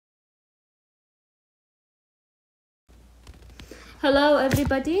Hello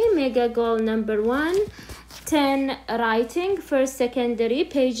everybody, mega goal number 1, 10 writing, first secondary,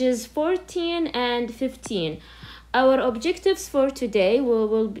 pages 14 and 15. Our objectives for today, we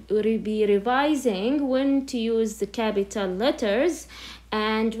will be revising when to use the capital letters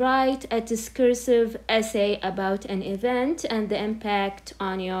and write a discursive essay about an event and the impact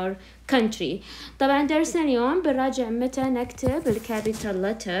on your country. طبعا درسنا اليوم بنراجع متى نكتب الكابيتال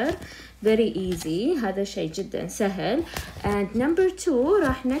letter. Very easy, هذا شيء جدا سهل. And number 2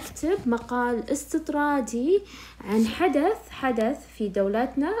 راح نكتب مقال استطرادي عن حدث في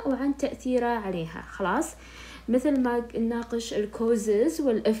دولتنا وعن تأثيره عليها. خلاص، مثل ما نناقش الكوزز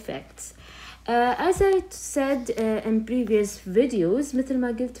والإفكتس. As I said in previous videos, مثل ما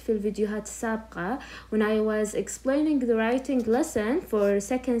قلت في الفيديوهات السابقة, when I was explaining the writing lesson for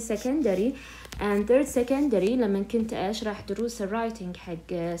second secondary and third secondary, لما كنت أشرح دروس الرايتنج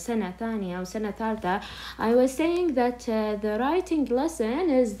حق سنة ثانية أو سنة ثالثة, I was saying that the writing lesson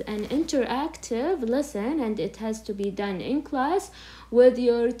is an interactive lesson and it has to be done in class with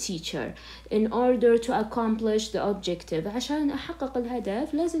your teacher in order to accomplish the objective. عشان أحقق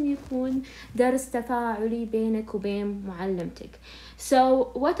الهدف لازم يكون درس تفاعلي بينك وبين معلمتك.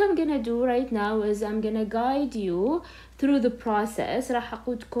 So what I'm gonna do right now is I'm gonna guide you through the process. راح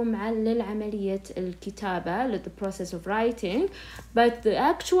أقودكم للعملية الكتابة, the process of writing, but the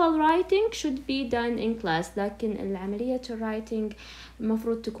actual writing should be done in class. لكن العملية writing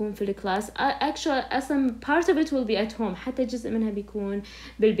المفروض تكون في الكلاس. Actually, some part of it will be at home. حتى جزء منها بيكون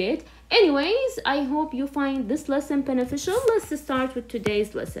بالبيت. Anyways, I hope you find this lesson beneficial. Let's start with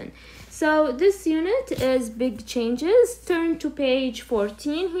today's lesson. So this unit is big changes. Turn to page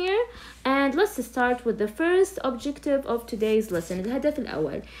 14 here and let's start with the first objective of today's lesson. الهدف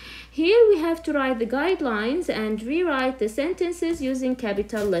الأول. Here we have to write the guidelines and rewrite the sentences using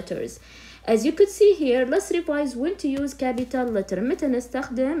capital letters. As you could see here, let's revise when to use capital letter. متى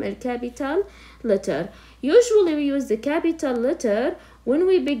نستخدم الكابيتال letter. Usually we use the capital letter when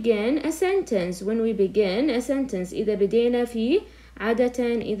we begin a sentence. إذا بدينا فيه عادة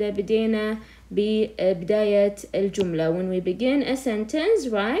إذا بدينا ببداية الجملة. When we begin a sentence,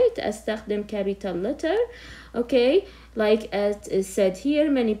 right, أستخدم capital letter. Okay, like as is said here,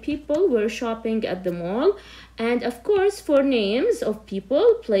 many people were shopping at the mall. And of course, for names of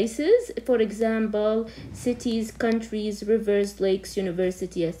people, places, for example, cities, countries, rivers, lakes,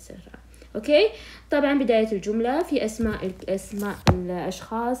 university, etc. Okay, طبعا بداية الجملة في أسماء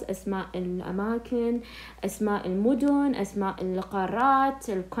الأشخاص, أسماء الأماكن, أسماء المدن, أسماء القارات,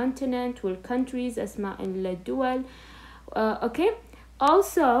 الcontinent والcountries, أسماء الدول. Okay,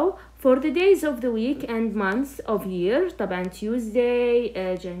 also for the days of the week and months of year, طبعا Tuesday,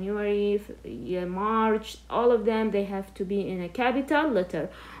 January, March, all of them, they have to be in a capital letter.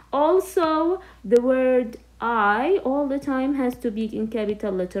 Also, the word I all the time has to be in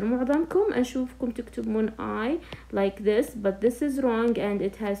capital letter. معظمكم أشوفكم تكتبون I like this, but this is wrong and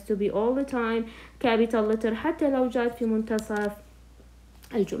it has to be all the time capital letter حتى لو جات في منتصف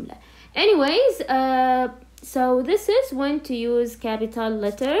الجملة. Anyways, so this is when to use capital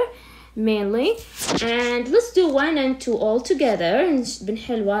letter mainly. And let's do 1 and 2 all together.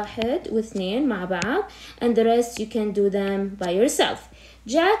 بنحل 1 و 2 مع بعض and the rest you can do them by yourself.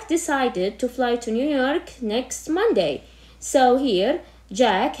 Jack decided to fly to New York next Monday. So here,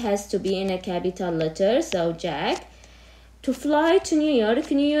 Jack has to be in a capital letter. So Jack, to fly to New York.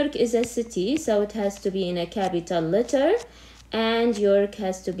 New York is a city, so it has to be in a capital letter. And York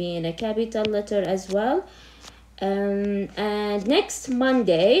has to be in a capital letter as well. And next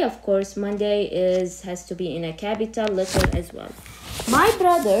Monday, of course, Monday has to be in a capital letter as well. My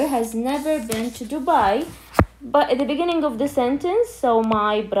brother has never been to Dubai. But at the beginning of the sentence, so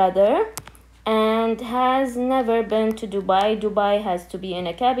my brother and has never been to Dubai. Dubai has to be in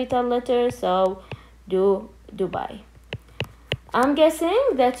a capital letter, so do Dubai. I'm guessing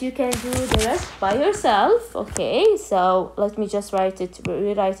that you can do the rest by yourself. Okay, so let me just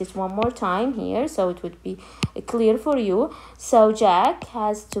rewrite it one more time here so it would be clear for you. So Jack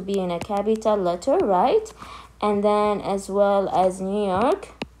has to be in a capital letter, right? And then as well as New York.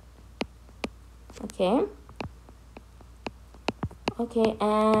 Okay,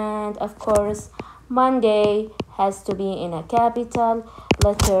 and of course, Monday has to be in a capital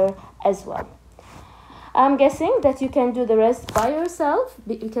letter as well. I'm guessing that you can do the rest by yourself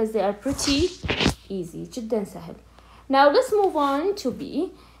because they are pretty easy. جدا سهل. Now let's move on to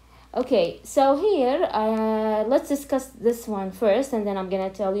B. Okay, so here, let's discuss this one first and then I'm gonna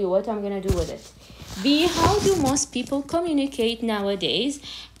tell you what I'm gonna do with it. B, how do most people communicate nowadays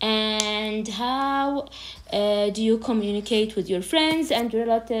and how Do you communicate with your friends and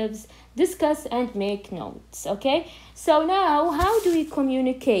relatives? Discuss and make notes. Okay, so now how do we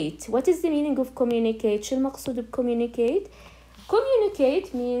communicate? What is the meaning of communicate? شو المقصود ب communicate?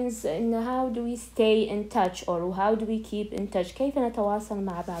 Communicate means how do we stay in touch, or how do we keep in touch? كيف نتواصل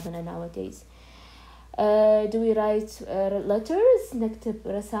مع بعضنا nowadays? Do we write letters? نكتب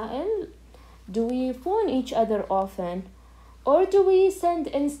رسائل? Do we phone each other often? Or do we send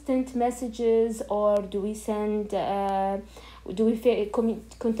instant messages? Or do we send do we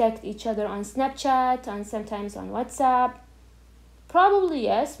contact each other on Snapchat and sometimes on WhatsApp? Probably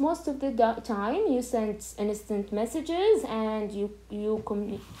yes. Most of the time you send instant messages and you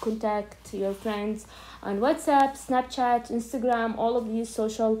contact your friends on WhatsApp, Snapchat, Instagram, all of these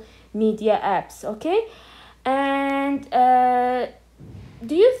social media apps. Okay, and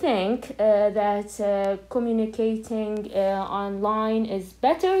do you think that communicating online is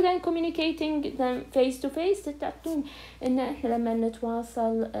better than communicating than face to face? تتعرفون إن إحنا لما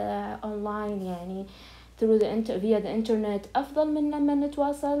نتواصل online يعني through via the internet أفضل من لما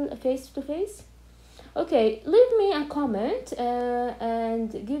نتواصل face to face? Okay, leave me a comment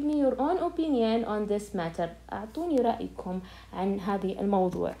and give me your own opinion on this matter. أعطوني رأيكم عن هذه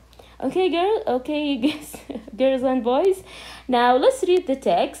الموضوع. Okay, girls and boys. Now let's read the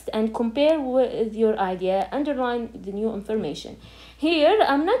text and compare with your idea. Underline the new information. Here,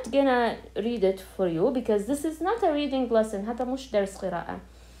 I'm not gonna read it for you because this is not a reading lesson. هذا مش درس قراءة.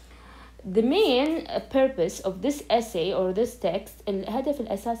 The main purpose of this essay or this text, الهدف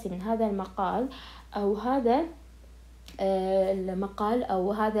الأساسي من هذا المقال أو هذا المقال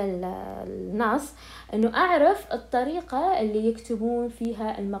أو هذا النص إنه أعرف الطريقة اللي يكتبون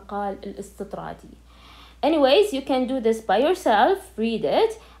فيها المقال الاستطرادي. Anyways, you can do this by yourself. Read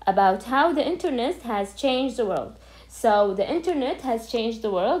it about how the internet has changed the world. So the internet has changed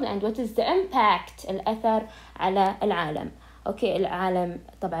the world, and what is the impact, الأثر على العالم. Okay, العالم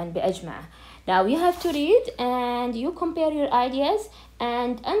طبعا بأجمعه. Now you have to read and you compare your ideas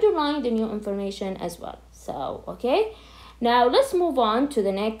and underline the new information as well. So, okay. Now let's move on to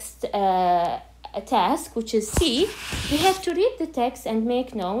the next task, which is C. We have to read the text and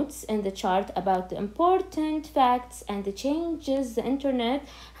make notes in the chart about the important facts and the changes the internet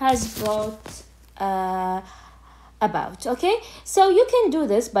has brought about. Okay, so you can do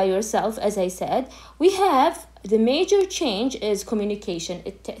this by yourself. As I said, we have the major change is communication.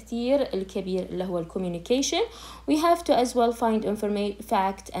 التأثير الكبير اللي هو communication. We have to as well find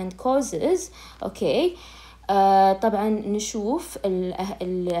fact and causes. Okay. طبعا نشوف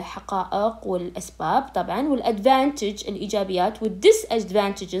الحقائق والأسباب طبعا والadvantage الإيجابيات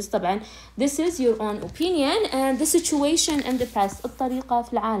والdisadvantages طبعا. This is your own opinion and the situation in the past, الطريقة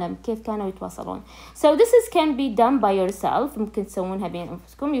في العالم كيف كانوا يتواصلون. So this can be done by yourself. ممكن تسوونها بين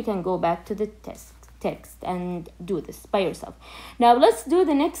أنفسكم. You can go back to the text and do this by yourself. Now let's do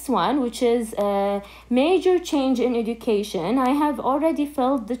the next one, which is major change in education. I have already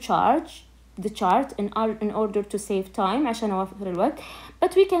filled the chart in order to save time عشان أوفر الوقت,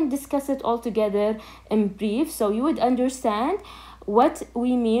 but we can discuss it all together in brief so you would understand what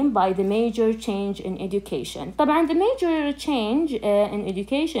we mean by the major change in education. طبعا the major change in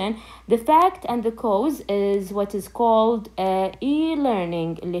education, the fact and the cause is what is called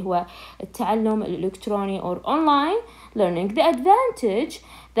e-learning اللي هو التعلم الإلكتروني or online learning. The advantage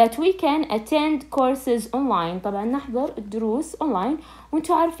that we can attend courses online. طبعا نحضر الدروس online,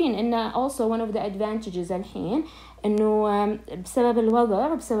 وانتم عارفين ان also one of the advantages الحين انه بسبب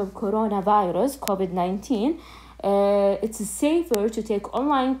الوضع بسبب كورونا فيروس COVID-19 it's safer to take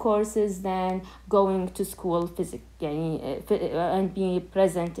online courses than going to school يعني and be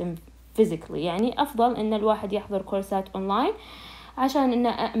present physically. يعني أفضل إن الواحد يحضر كورسات online عشان إنه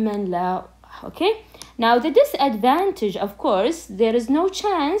أأمن له. Okay. Now the disadvantage, of course, there is no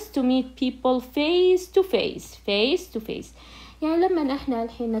chance to meet people face to face. يعني لما إحنا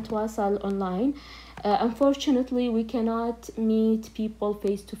الحين نتواصل online unfortunately we cannot meet people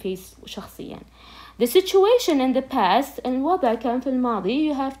face to face شخصيا. The situation in the past, الوضع كان في الماضي,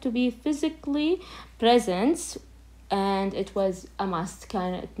 you have to be physically present and it was a must,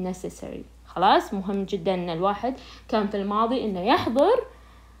 كانت necessary. خلاص مهم جدا إن الواحد كان في الماضي إنه يحضر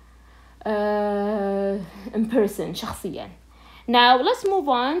in person شخصيا. Now let's move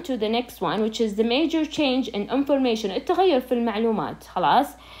on to the next one, which is the major change in information. التغير في المعلومات. خلاص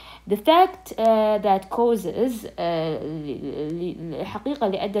The fact that causes الحقيقة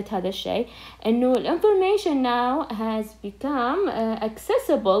اللي أدت هذا الشيء إنه information now has become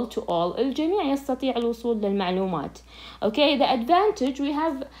accessible to all. الجميع يستطيع الوصول للمعلومات. Okay, the advantage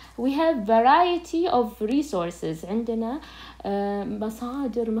we have variety of resources. عندنا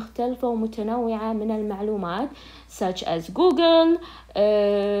مصادر مختلفة ومتنوعة من المعلومات such as Google,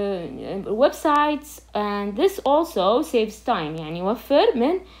 websites, and this also saves time. يعني يوفر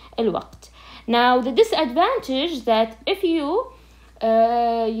من الوقت. Now the disadvantage that if you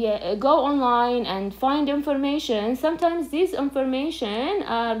go online and find information, sometimes these information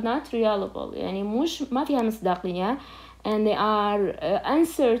are not reliable. يعني ما فيها مصداقية, and they are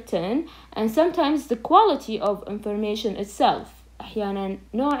uncertain, and sometimes the quality of information itself. أحيانا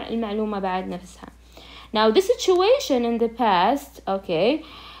نوع المعلومة بعد نفسها. Now the situation in the past, okay,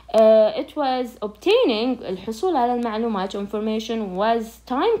 it was obtaining الحصول على المعلومات information was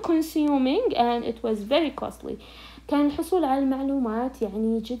time consuming and it was very costly. كان الحصول على المعلومات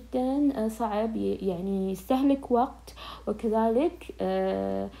يعني جدا صعب, يعني يستهلك وقت, وكذلك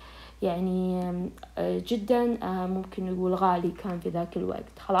يعني جدا ممكن نقول غالي كان في ذاك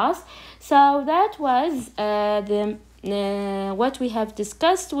الوقت. خلاص. So that was what we have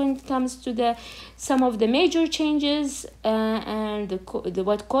discussed when it comes to some of the major changes and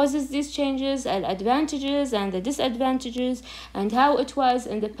what causes these changes, the advantages and the disadvantages, and how it was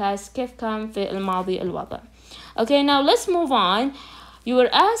in the past. كيف كان في الماضي الوضع. Okay, now let's move on. You were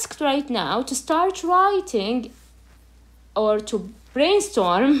asked right now to start writing or to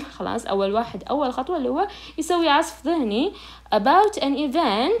brainstorm. خلاص, أول خطوة اللي هو يسوي عصف ذهني about an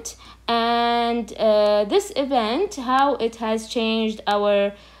event and this event, how it has changed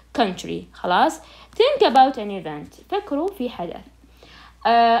our country. خلاص. Think about an event. فكروا في حدث.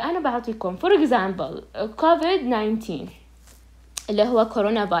 أنا بعطيكم for example COVID-19 اللي هو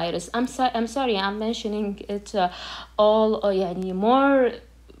كورونا فيروس. I'm sorry I'm mentioning it all يعني more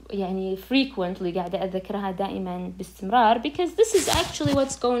يعني frequently, قاعدة أذكرها دائما باستمرار because this is actually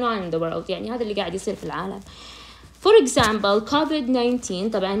what's going on in the world. يعني هذا اللي قاعد يصير في العالم. For example,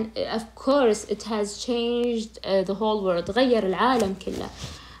 COVID-19 طبعا of course it has changed the whole world, غير العالم كله.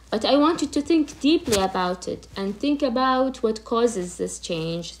 But I want you to think deeply about it and think about what causes this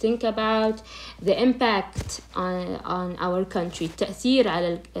change. Think about the impact on our country, التأثير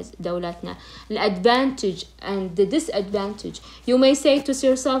على دولتنا, the advantage and the disadvantage. You may say to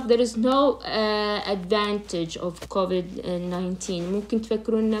yourself there is no advantage of COVID-19. ممكن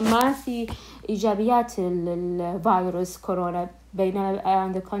تفكرون ما في إيجابيات الفيروس كورونا, بينما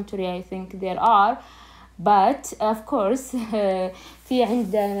on the contrary I think there are. But of course في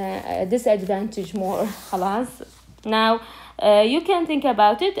عندنا disadvantage more. خلاص. Now you can think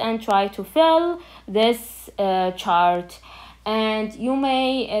about it and try to fill this chart, and you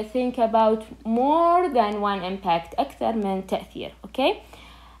may think about more than one impact, أكثر من تأثير. Okay.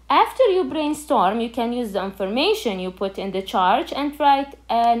 After you brainstorm, you can use the information you put in the chart and write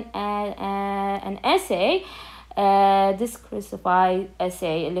an essay, discursive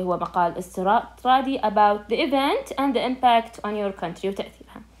essay اللي هو مقال استطرادي about the event and the impact on your country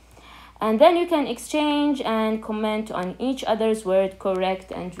وتأثيرها. And then you can exchange and comment on each other's word,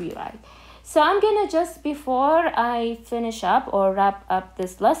 correct and rewrite. So I'm gonna just, before I finish up or wrap up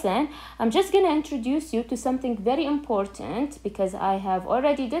this lesson, I'm just gonna introduce you to something very important because I have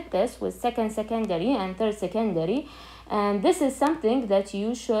already did this with second secondary and third secondary, and this is something that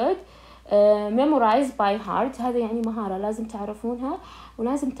you should memorize by heart. هذا يعني مهارة لازم تعرفونها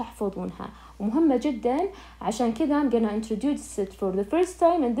ولازم تحفظونها ومهمة جدا. عشان كذا I'm gonna introduce it for the first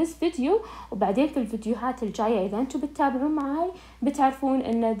time in this video, وبعدين في الفيديوهات الجاية إذا أنتم بتتابعون معي بتعرفون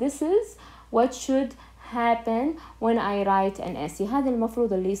إن this is what should happen when I write an essay. هذا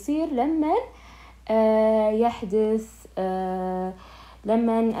المفروض اللي يصير لما يحدث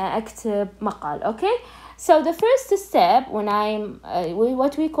لما أكتب مقال. Okay. So the first step when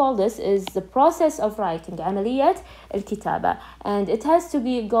what we call this is the process of writing, عملية الكتابة, and it has to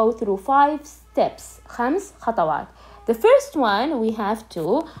go through 5 steps, 5 خطوات. The first one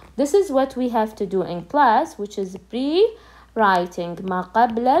this is what we have to do in class, which is pre-writing, ما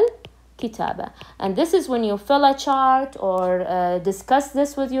قبل الكتابة. And this is when you fill a chart or discuss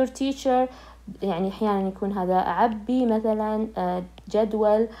this with your teacher. يعني أحيانا يكون هذا أعبي مثلا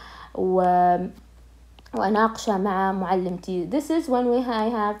جدول وأناقشه مع معلمتي. This is when I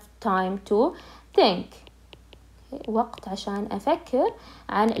have time to think, وقت عشان أفكر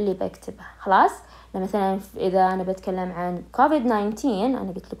عن اللي بكتبه. خلاص. مثلا إذا أنا بتكلم عن COVID-19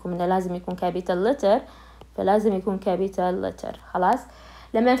 أنا قلت لكم إنه لازم يكون capital letter, فلازم يكون capital letter. خلاص.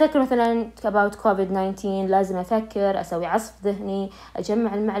 لما أفكر مثلا about COVID-19 لازم أفكر، أسوي عصف ذهني،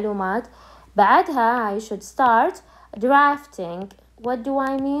 أجمع المعلومات. بعدها I should start drafting. What do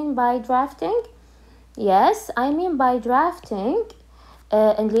I mean by drafting? Yes, I mean by drafting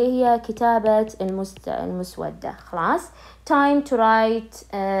اللي هي كتابة المسودة. خلاص. Time to write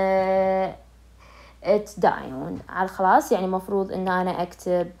it down. على خلاص يعني مفروض إن أنا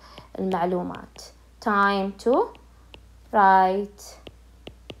أكتب المعلومات. Time to write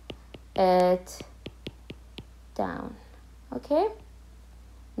it down. Okay.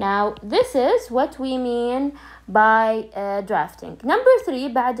 Now this is what we mean by drafting. Number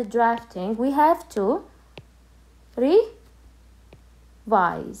 3 بعد drafting we have to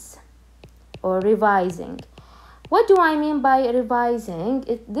revise or revising. What do I mean by revising?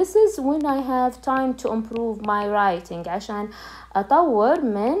 This is when I have time to improve my writing عشان أطور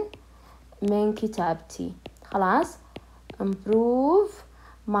من كتابتي. خلاص. Improve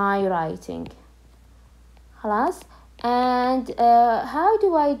my writing. خلاص. And how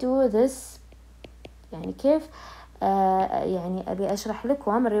do I do this? يعني كيف يعني أبي أشرح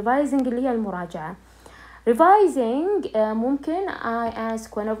لكم revising اللي هي المراجعة. Revising ممكن I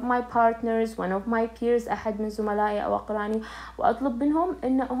ask one of my partners, one of my peers, أحد من زملائي أو أقراني، وأطلب منهم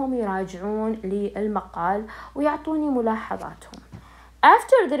إنهم يراجعون لي المقال ويعطوني ملاحظاتهم.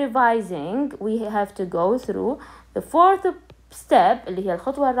 After the revising we have to go through the fourth step اللي هي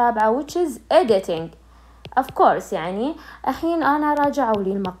الخطوة الرابعة which is editing. Of course يعني الحين أنا راجعوا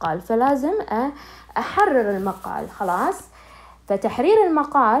لي المقال فلازم أحرر المقال. خلاص. فتحرير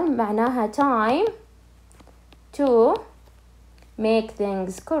المقال معناها time to make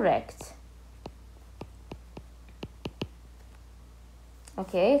things correct.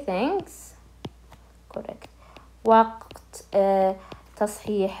 Okay, things correct. وقت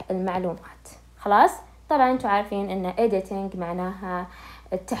تصحيح المعلومات. خلاص. طبعا انتوا عارفين ان editing معناها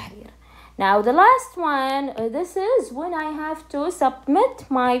التحرير. Now the last one, this is when I have to submit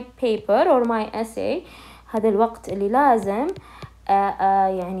my paper or my essay. هذا الوقت اللي لازم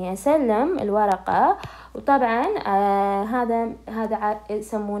يعني أسلم الورقة. وطبعا هذا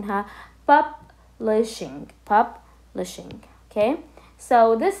يسمونها publishing. Okay.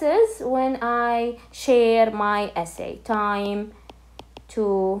 So this is when I share my essay. Time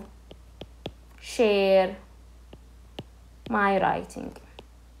to share my writing.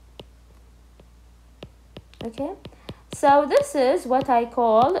 Okay, so this is what I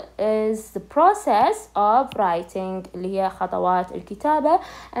call is the process of writing اللي هي خطوات الكتابة.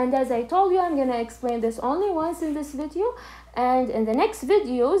 And as I told you, I'm gonna explain this only once in this video, and in the next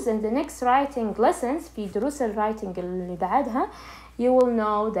videos, in the next writing lessons في دروس الwriting اللي بعدها, you will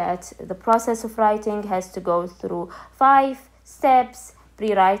know that the process of writing has to go through 5 steps: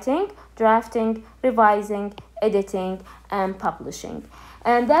 pre-writing, drafting, revising, editing, and publishing.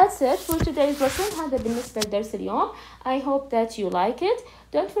 And that's it for today's lesson. هذا بالنسبة لدرس اليوم. I hope that you like it.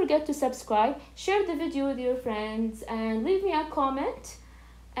 Don't forget to subscribe, share the video with your friends, and leave me a comment.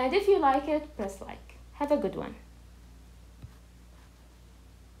 And if you like it, press like. Have a good one.